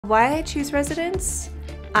Why I choose residence?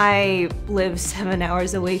 I live 7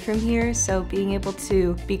 hours away from here, so being able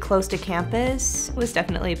to be close to campus was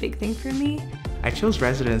definitely a big thing for me. I chose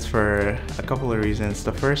residence for a couple of reasons.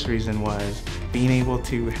 The first reason was being able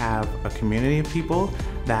to have a community of people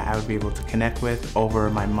that I would be able to connect with over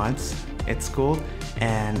my months at school,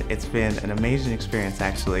 and it's been an amazing experience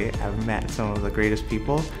actually. I've met some of the greatest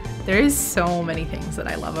people. There is so many things that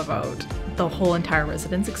I love about the whole entire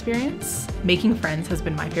residence experience. Making friends has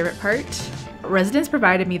been my favorite part. Residence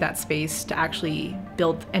provided me that space to actually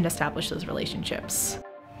build and establish those relationships.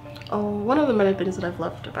 One of the many things that I've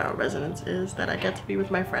loved about residence is that I get to be with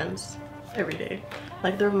my friends every day.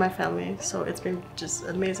 Like, they're my family, so it's been just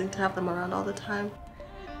amazing to have them around all the time.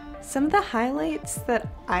 Some of the highlights that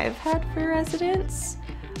I've had for residence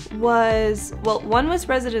was, well, one was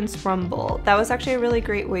Residence Rumble. That was actually a really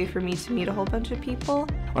great way for me to meet a whole bunch of people.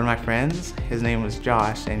 One of my friends, his name was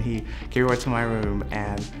Josh, and he came over to my room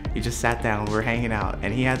and he just sat down, we were hanging out,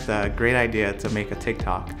 and he had the great idea to make a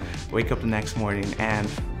TikTok. Wake up the next morning and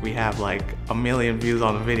we have like 1 million views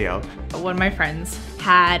on the video. One of my friends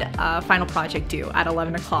had a final project due at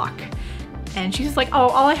 11 o'clock. And she's just like, oh,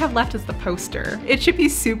 all I have left is the poster. It should be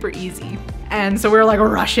super easy. And so we were like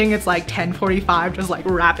rushing, it's like 10:45, just like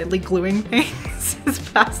rapidly gluing things as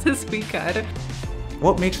fast as we could.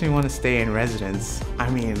 What makes me want to stay in residence? I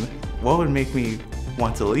mean, what would make me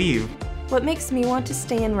want to leave? What makes me want to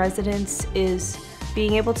stay in residence is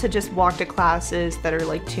being able to just walk to classes that are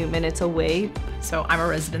like 2 minutes away. So I'm a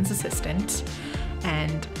residence assistant,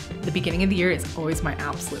 and the beginning of the year is always my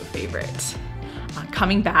absolute favorite.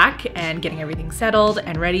 Coming back and getting everything settled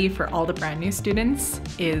and ready for all the brand new students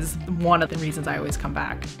is one of the reasons I always come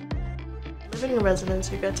back. Living in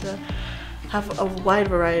residence, you get to have a wide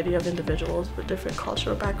variety of individuals with different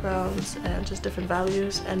cultural backgrounds and just different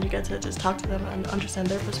values, and you get to just talk to them and understand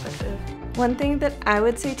their perspective. One thing that I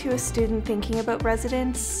would say to a student thinking about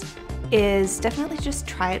residence is definitely just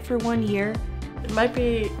try it for 1 year. It might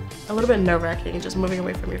be a little bit nerve-wracking just moving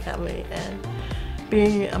away from your family and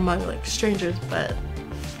being among like strangers, but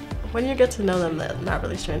when you get to know them, they're not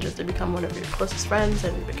really strangers. They become one of your closest friends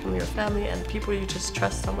and become your family and people you just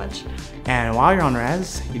trust so much. And while you're on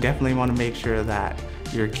res, you definitely want to make sure that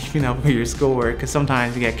you're keeping up with your schoolwork, because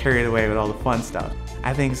sometimes you get carried away with all the fun stuff.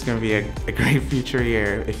 I think it's going to be a great future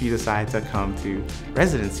year if you decide to come to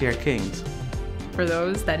residence here at King's. For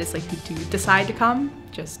those that is like who do decide to come,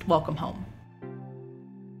 just welcome home.